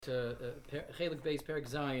to Chelik Base Perek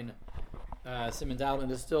Zion Simon Dal,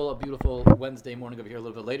 and it's still a beautiful Wednesday morning over here, a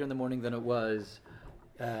little bit later in the morning than it was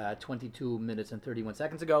 22 minutes and 31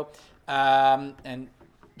 seconds ago, and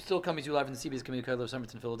still coming to you live in the CBS Community College of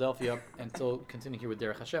Somerton, Philadelphia, and still continuing here with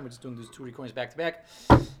Derech Hashem. We're just doing these two recordings back to back.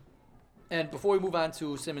 And before we move on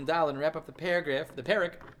to Simon Dal and wrap up the paragraph, the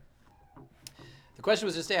parak, the question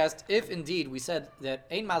was just asked if indeed we said that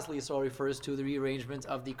Ein Masli Yisrael refers to the rearrangement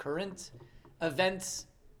of the current events,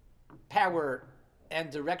 power, and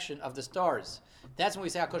direction of the stars. That's when we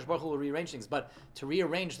say HaKadosh Baruch Hu will rearrange things. But to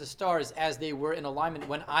rearrange the stars as they were in alignment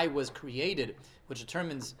when I was created, which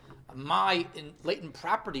determines my latent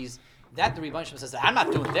properties, that the Rebbe says, I'm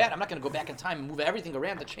not doing that. I'm not going to go back in time and move everything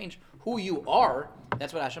around to change who you are.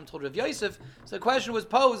 That's what Hashem told Rav Yosef. So the question was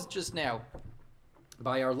posed just now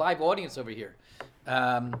by our live audience over here.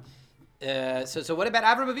 So what about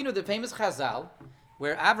Avram Avinu, the famous Chazal,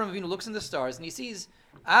 where Avram Avinu looks in the stars and he sees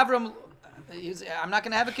Avram, I'm not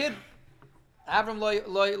going to have a kid. Avram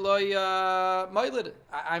moilid.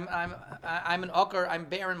 I'm an okar. I'm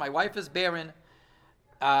barren. My wife is barren.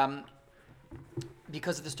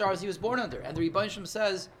 Because of the stars he was born under. And the Rebbe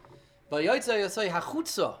says,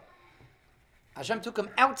 Hashem took him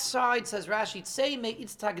outside, says Rashi,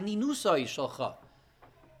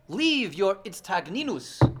 leave your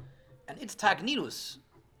itztagninus. And itztagninus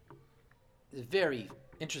is a very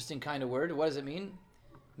interesting kind of word. What does it mean?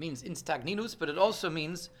 It means itztagninus, but it also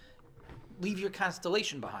means leave your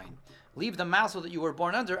constellation behind. Leave the mazal that you were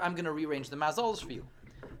born under. I'm going to rearrange the mazals for you.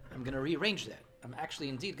 I'm going to rearrange that. I'm actually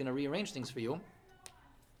indeed going to rearrange things for you.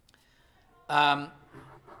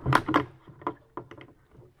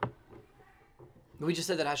 We just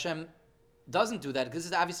said that Hashem doesn't do that because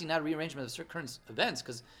this is obviously not a rearrangement of current events,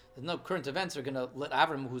 because there's no current events are going to let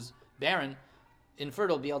Avram, who's barren,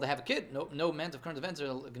 infertile, be able to have a kid. No amount of current events are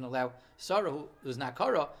going to allow Sarah, who's not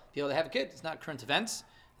Kara, be able to have a kid. It's not current events.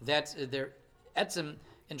 That's their etzim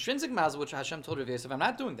intrinsic mazel, which Hashem told Rav Yosef, I'm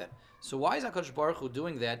not doing that. So why is HaKadosh Baruch Hu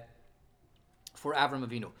doing that for Avram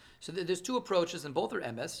Avinu? So there's two approaches, and both are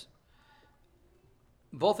emes.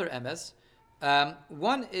 Both are emes.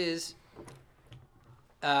 One is,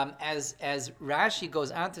 as Rashi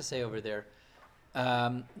goes on to say over there,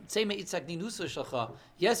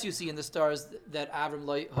 yes, you see in the stars that Avram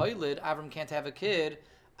loy hoylid, Avram can't have a kid.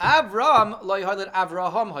 Avram loy hoylid,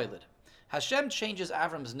 Avraham hoylid. Hashem changes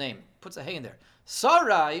Avram's name, puts a hey in there.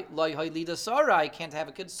 Sarai loy hoylida, Sarai can't have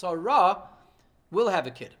a kid. Sarah will have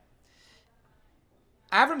a kid.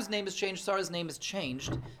 Avram's name is changed, Sarah's name is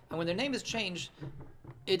changed, and when their name is changed,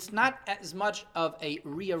 it's not as much of a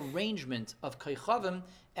rearrangement of Kaychavim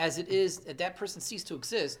as it is that person ceased to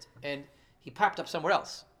exist and he popped up somewhere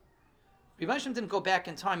else. Rebbe didn't go back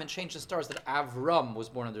in time and change the stars that Avram was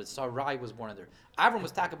born under, Sarai was born under. Avram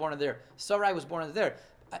was Taka born under there, Sarai was born under there.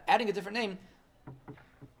 Adding a different name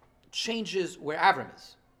changes where Avram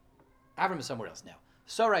is. Avram is somewhere else now.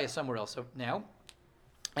 Sarai is somewhere else now.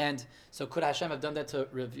 And so could Hashem have done that to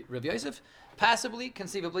Rav Yosef? Possibly,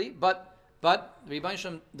 conceivably, but the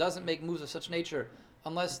Rebbe doesn't make moves of such nature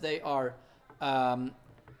unless they are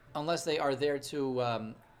there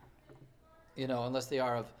to, unless they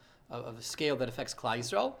are of a scale that affects Klal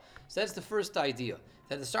Yisrael. So that's the first idea,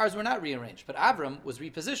 that the stars were not rearranged, but Avram was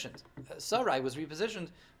repositioned. Sarai was repositioned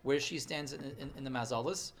where she stands in the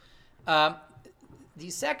Mazalis. The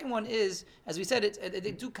second one is, as we said,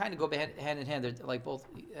 they do kind of go hand in hand. They're like both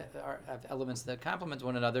have elements that complement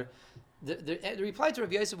one another. The reply to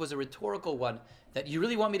Rav Yosef was a rhetorical one, that you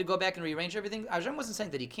really want me to go back and rearrange everything? Hashem wasn't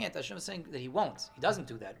saying that he can't. Hashem was saying that he won't. He doesn't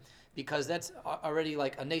do that, because that's already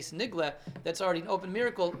like a nes nigla. That's already an open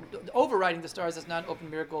miracle. Overriding the stars, that's not an open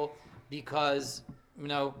miracle, because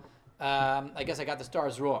I guess I got the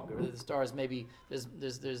stars wrong. Or the stars maybe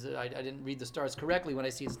I didn't read the stars correctly when I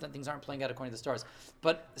see things aren't playing out according to the stars.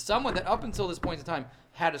 But someone that up until this point in time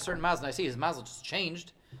had a certain mazel, and I see his mazel just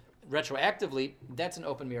changed retroactively, that's an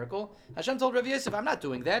open miracle. Hashem told Rav Yosef, I'm not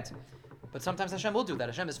doing that. But sometimes Hashem will do that.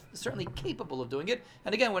 Hashem is certainly capable of doing it.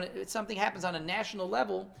 And again, when something happens on a national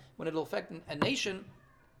level, when it'll affect a nation,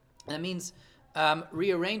 and it means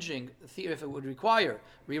rearranging, if it would require,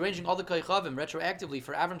 rearranging all the Kaychavim retroactively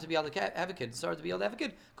for Avram to be able to have a kid, Sarah to be able to have a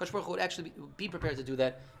kid, Kosh Baruch Hu would actually be prepared to do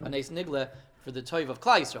that on Nes Nigla for the Toiv of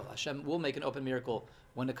Klal Yisrael. Hashem will make an open miracle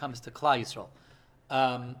when it comes to Klal Yisrael.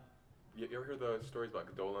 You ever heard the stories about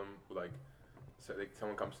Gedolim, who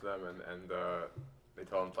someone comes to them and they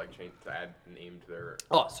tell them to add a name to their...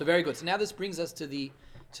 Oh, so very good. So now this brings us to the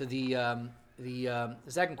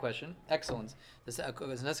second question. Excellent. The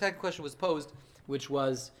second question was posed, which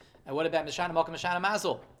was, what about Mishana Malka Mishana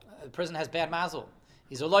Mazel? The person has bad mazel.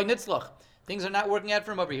 He's a loy nitzlach. Things are not working out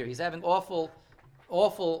for him over here. He's having awful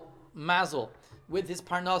awful mazel with his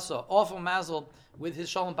parnasa, awful mazel with his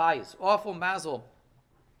shalom bayis, awful mazel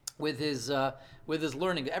with his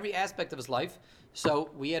learning, every aspect of his life. So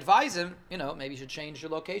we advise him, maybe you should change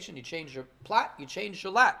your location, you change your plot, you change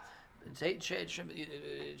your lot,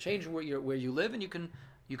 change where you live, and you can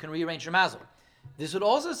rearrange your mazel. This would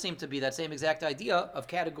also seem to be that same exact idea of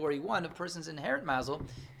category 1, a person's inherent mazel,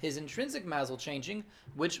 his intrinsic mazel changing,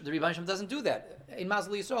 which the Rebbe Hashem doesn't do that. In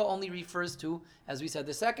Mazel Yisrael only refers to, as we said,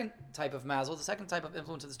 the second type of mazel, the second type of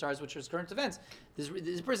influence of the stars, which is current events.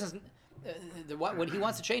 This person's what he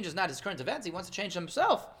wants to change is not his current events. He wants to change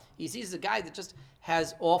himself. He sees a guy that just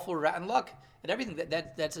has awful rotten luck and everything.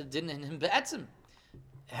 That's a din in him be'etzim.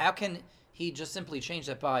 How can he just simply change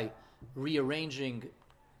that by rearranging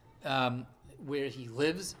where he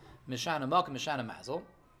lives, Mishana Malk and Mishana Mazel?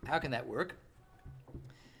 How can that work?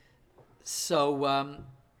 So,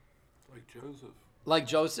 like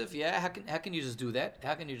Joseph, yeah. How can you just do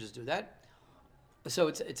that? So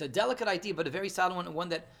it's a delicate idea, but a very solid one, and one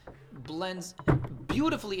that blends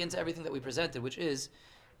beautifully into everything that we presented, which is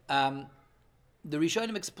the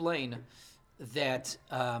Rishonim explain that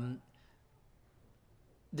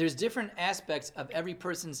there's different aspects of every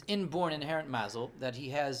person's inborn inherent mazel that he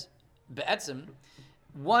has be'etzim.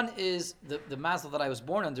 One is the mazel that I was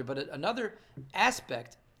born under, but another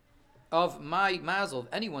aspect of my mazel, of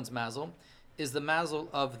anyone's mazel, is the mazel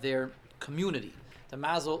of their community, the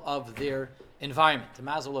mazel of their environment, the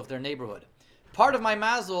mazel of their neighborhood. Part of my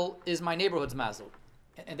mazel is my neighborhood's mazel.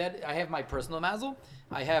 And that I have my personal mazel,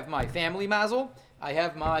 I have my family mazel, I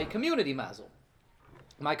have my community mazel.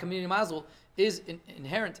 My community mazel is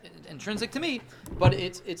inherent, intrinsic to me, but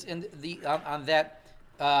it's in the on that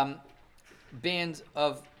band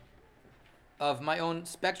of my own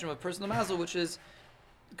spectrum of personal mazel, which is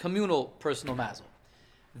communal personal mazel.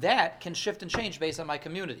 That can shift and change based on my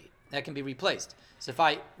community. That can be replaced. So if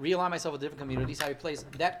I realign myself with different communities, I replace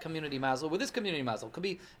that community mazel with this community mazel. Could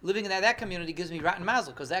be living in that community gives me rotten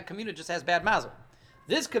mazel because that community just has bad mazel.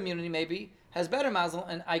 This community maybe has better mazel,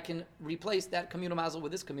 and I can replace that communal mazel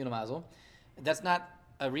with this communal mazel. That's not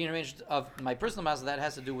a rearrangement of my personal mazel. That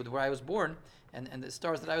has to do with where I was born and the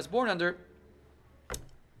stars that I was born under.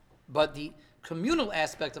 But the communal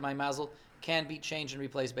aspect of my mazel can be changed and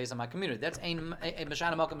replaced based on my community. That's a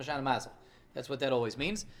Mashana Malka Mashana Mazel. That's what that always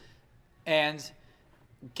means. And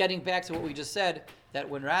getting back to what we just said, that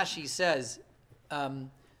when Rashi says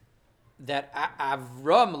that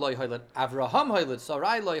Avraham loy hoylid, Avraham hoylid,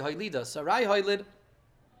 Sarai loy hoylida, Sarai hoylida,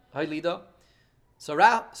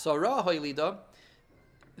 Sarah hoylida,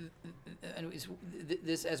 and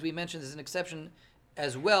this, as we mentioned, is an exception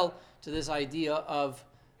as well to this idea of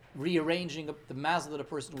rearranging the mazel that a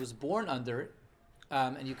person was born under,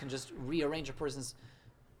 and you can just rearrange a person's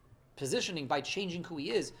positioning by changing who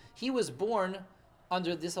he is. He was born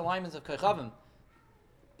under this alignment of Kechavim.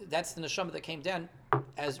 That's the neshama that came down,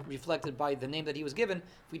 as reflected by the name that he was given.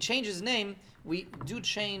 If we change his name, we do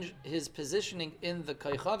change his positioning in the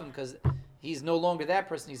Kechavim, because he's no longer that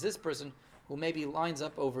person. He's this person who maybe lines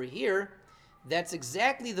up over here. That's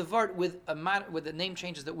exactly the vart with the name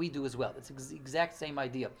changes that we do as well. It's the exact same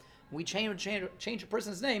idea. When we change a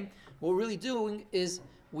person's name, what we're really doing is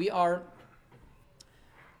we are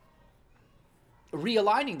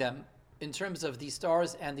realigning them in terms of the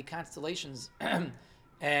stars and the constellations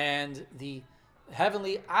and the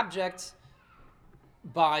heavenly objects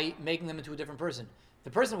by making them into a different person. The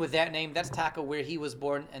person with that name, that's Taka, where he was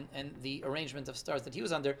born, and the arrangement of stars that he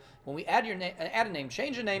was under. When we add a name,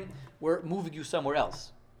 change a name, we're moving you somewhere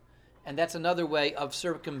else. And that's another way of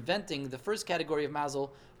circumventing the first category of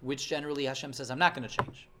mazel, which generally Hashem says, I'm not going to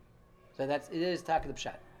change. So it is Taka the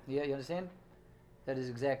Pshat. Yeah, you understand? That is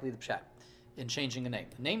exactly the Pshat in changing a name.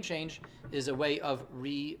 A name change is a way of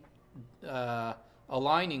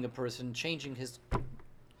aligning a person, changing his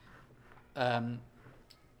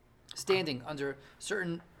standing under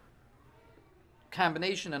certain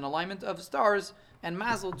combination and alignment of stars and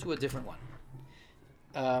mazel to a different one.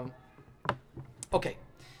 Okay,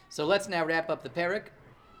 so let's now wrap up the parak.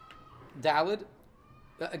 Dalid.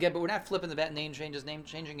 Again, but we're not flipping about name changes. Name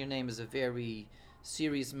changing your name is a very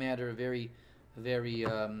serious matter, very you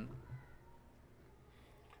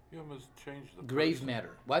almost changed the grave person. matter.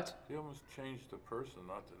 What? You almost changed the person,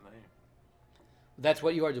 not the name. That's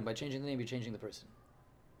what you are doing. By changing the name, you're changing the person.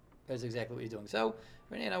 That's exactly what you're doing. So,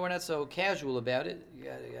 we're not so casual about it. You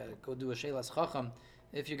gotta go do a Shelas Chacham.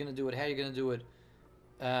 If you're going to do it, how you're going to do it.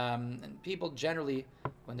 And people generally,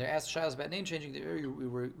 when they're asked Shelas about name changing,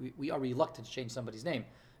 we are reluctant to change somebody's name.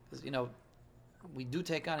 Because, we do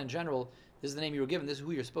take on in general, this is the name you were given, this is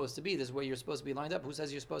who you're supposed to be, this is where you're supposed to be lined up. Who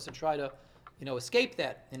says you're supposed to try to, escape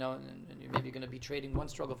that, and you're maybe going to be trading one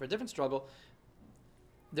struggle for a different struggle.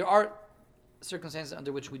 There are circumstances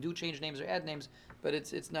under which we do change names or add names, but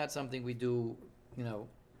it's not something we do,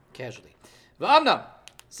 casually. V'amnam,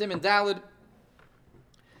 Siman Daled,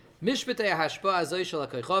 Mishpatei hashpa azay shel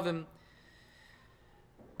hakoychavim.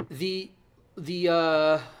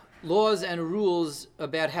 The laws and rules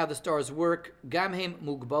about how the stars work, gamhem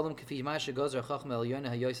mugbalim k'fi ma shegozer chachma elyon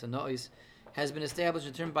hayosa nois, has been established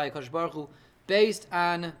and determined by Hakadosh Baruch Hu based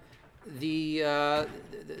on the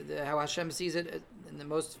how Hashem sees it in the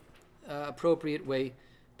most appropriate way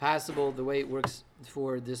possible, the way it works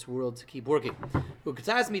for this world to keep working.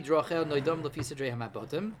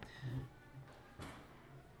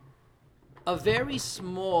 A very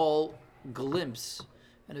small glimpse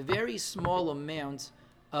and a very small amount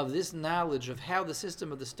of this knowledge of how the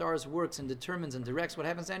system of the stars works and determines and directs what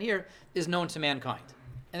happens down here is known to mankind.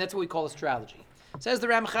 And that's what we call astrology. Says the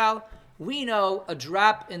Ramchal, we know a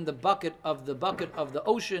drop in the bucket of the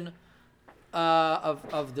ocean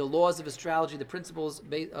of the laws of astrology, the principles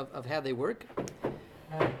of how they work.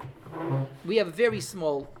 We have a very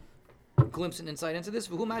small glimpse and insight into this,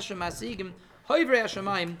 which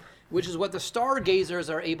is what the stargazers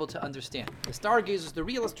are able to understand. The stargazers, the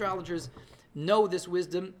real astrologers, know this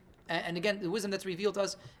wisdom, and again, the wisdom that's revealed to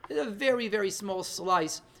us is a very, very small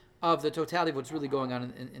slice of the totality of what's really going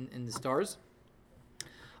on in the stars.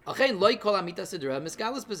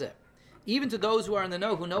 Even to those who are in the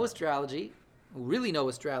know, who know astrology, who really know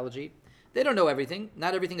astrology, they don't know everything.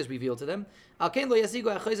 Not everything is revealed to them. Therefore,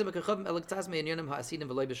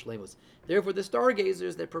 the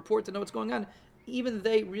stargazers that purport to know what's going on, even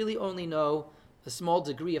they really only know a small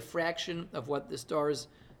degree, a fraction of what the stars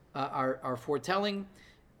are foretelling,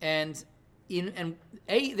 and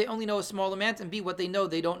A, they only know a small amount, and B, what they know,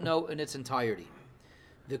 they don't know in its entirety.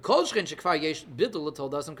 The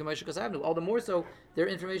all the more so, their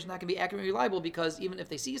information not can be accurate and reliable, because even if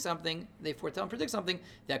they see something, they foretell and predict something,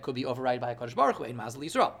 that could be overridden by HaKadosh Baruch Hu, in Mazel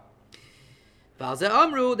Yisrael.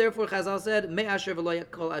 Therefore, Chazal said, Me'asher v'lo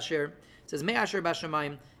kol asher. It says, Me'asher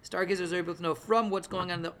b'shamayim. Stargazers are able to know from what's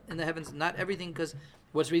going on in the heavens, not everything, because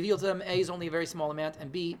what's revealed to them, A, is only a very small amount, and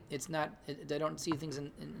B, they don't see things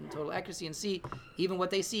in total accuracy, and C, even what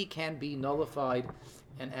they see can be nullified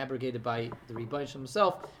and abrogated by the Rebbeinu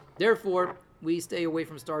himself. Therefore, we stay away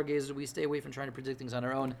from stargazers, we stay away from trying to predict things on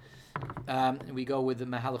our own, and we go with the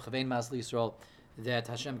Mahalach Chavein Mazel Yisrael, that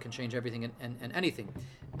Hashem can change everything and anything.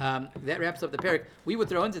 That wraps up the parak. We would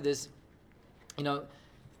throw into this,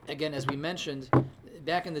 again, as we mentioned,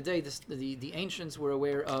 back in the day, the ancients were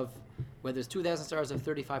aware of whether there's 2,000 stars or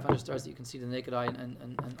 3,500 stars that you can see with the naked eye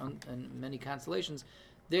and many constellations.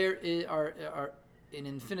 There are an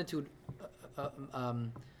infinitude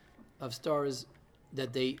of stars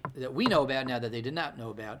that we know about now that they did not know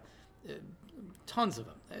about. Tons of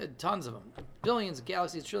them, billions of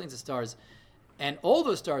galaxies, trillions of stars. And all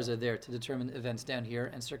those stars are there to determine events down here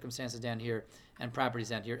and circumstances down here and properties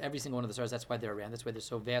down here. Every single one of the stars, that's why they're around. That's why there's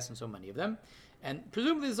so vast and so many of them. And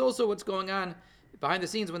presumably there's also what's going on behind the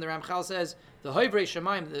scenes when the Ramchal says, the Hoivrei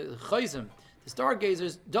Shemaim, the Chayzim, the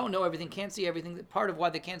stargazers don't know everything, can't see everything. Part of why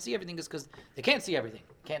they can't see everything is because they can't see everything.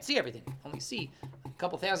 Only see a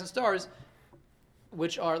couple thousand stars,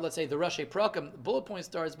 which are, let's say, the Rashi Prakam, bullet point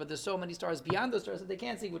stars, but there's so many stars beyond those stars that they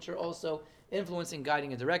can't see, which are also influencing,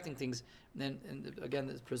 guiding, and directing things. And again,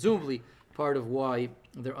 that's presumably part of why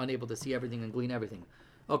they're unable to see everything and glean everything.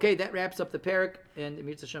 Okay, that wraps up the parak, and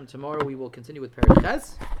Mir Hashem, tomorrow we will continue with parak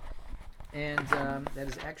Ches, and that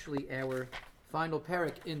is actually our final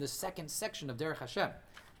parak in the second section of Derech Hashem.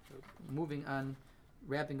 So moving on,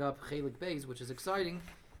 wrapping up Chelik Beis, which is exciting.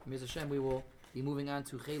 Mir Hashem, we will be moving on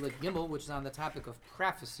to Chelik Gimel, which is on the topic of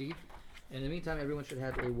prophecy. In the meantime, everyone should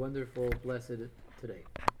have a wonderful, blessed today.